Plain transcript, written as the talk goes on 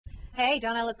Hey,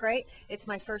 don't I look great? It's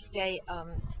my first day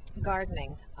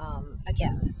gardening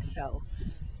again, so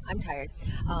I'm tired.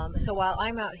 So while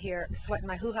I'm out here sweating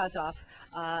my hoo-haws off,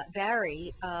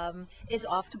 Barry is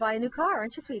off to buy a new car,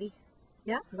 aren't you, sweetie?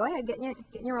 Yeah, go ahead, get in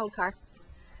your old car.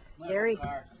 Barry.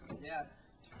 Yeah,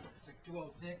 it's like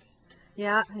 206.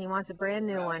 Yeah, he wants a brand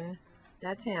new one.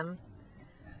 That's him.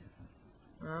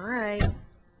 All right.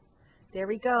 There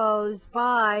he goes.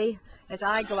 Bye. As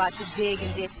I go out to dig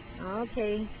and dig.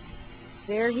 Okay.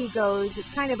 There he goes.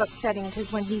 It's kind of upsetting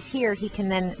because when he's here, he can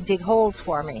then dig holes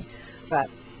for me.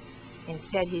 But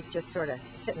instead, he's just sort of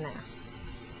sitting there.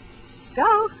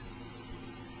 Go.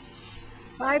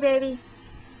 Bye, baby.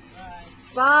 Bye.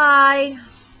 Bye. I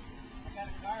got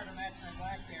a car to match my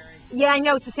BlackBerry. Yeah, I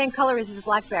know. It's the same color as his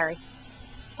BlackBerry.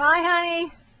 Bye,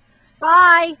 honey.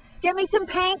 Bye. Get me some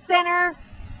paint thinner,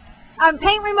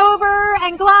 paint remover,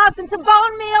 and gloves, and some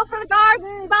bone meal for the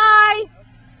garden. Bye.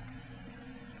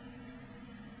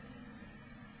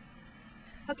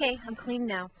 Okay, I'm clean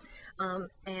now.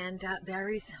 And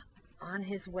Barry's on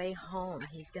his way home.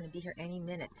 He's going to be here any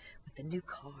minute with the new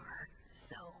car.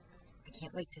 So I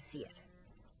can't wait to see it.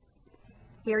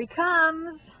 Here he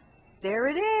comes. There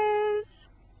it is.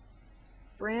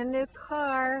 Brand new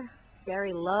car.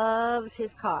 Barry loves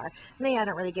his car. Me, I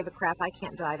don't really give a crap. I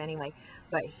can't drive anyway.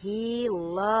 But he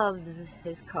loves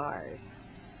his cars.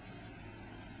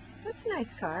 That's a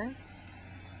nice car.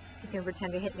 He's going to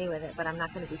pretend to hit me with it, but I'm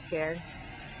not going to be scared.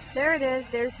 There it is.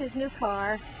 There's his new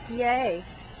car. Yay.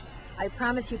 I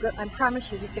promise you he's going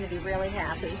to be really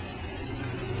happy.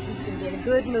 He's going to be in a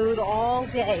good mood all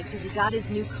day because he got his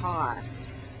new car.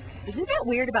 Isn't that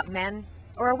weird about men?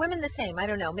 Or are women the same? I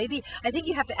don't know. Maybe, I think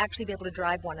you have to actually be able to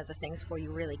drive one of the things before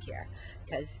you really care.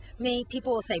 Because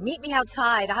people will say, meet me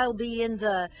outside. I'll be in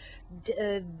the,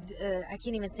 I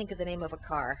can't even think of the name of a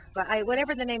car. But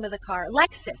whatever the name of the car,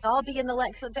 Lexus. I'll be in the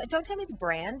Lexus. Don't tell me the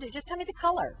brand. Just tell me the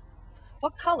color.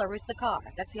 What color is the car?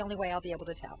 That's the only way I'll be able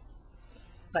to tell.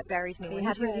 But Barry's new one. Are you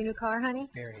happy with your new car, honey?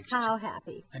 Very. How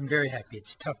happy? I'm very happy.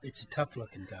 It's tough. It's a tough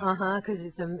looking car. Because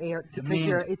you're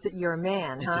a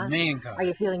man, It's a man car. Are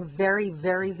you feeling very,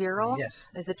 very virile? Yes.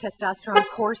 Is the testosterone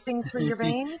coursing through your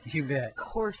veins? You bet.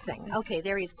 Coursing. Okay,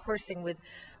 there he is coursing with,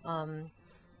 whatchamacallit?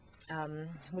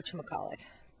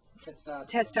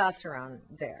 Testosterone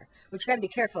there. Which you got to be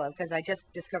careful of because I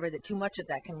just discovered that too much of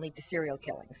that can lead to serial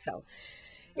killing. So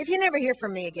if you never hear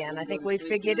from me again, I think we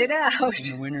figured it out. In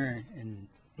the winter and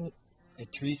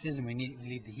at Teresa's and we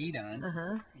leave the heat on.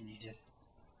 And you just...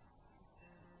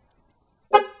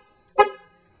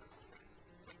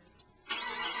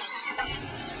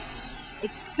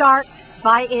 It starts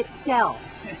by itself.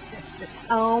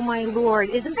 Oh my Lord.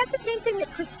 Isn't that the same thing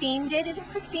that Christine did? Isn't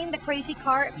Christine the crazy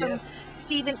car from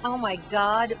Stephen? Oh my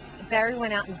God. Barry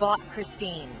went out and bought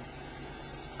Christine.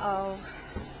 Oh,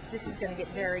 this is going to get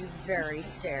very, very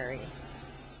scary.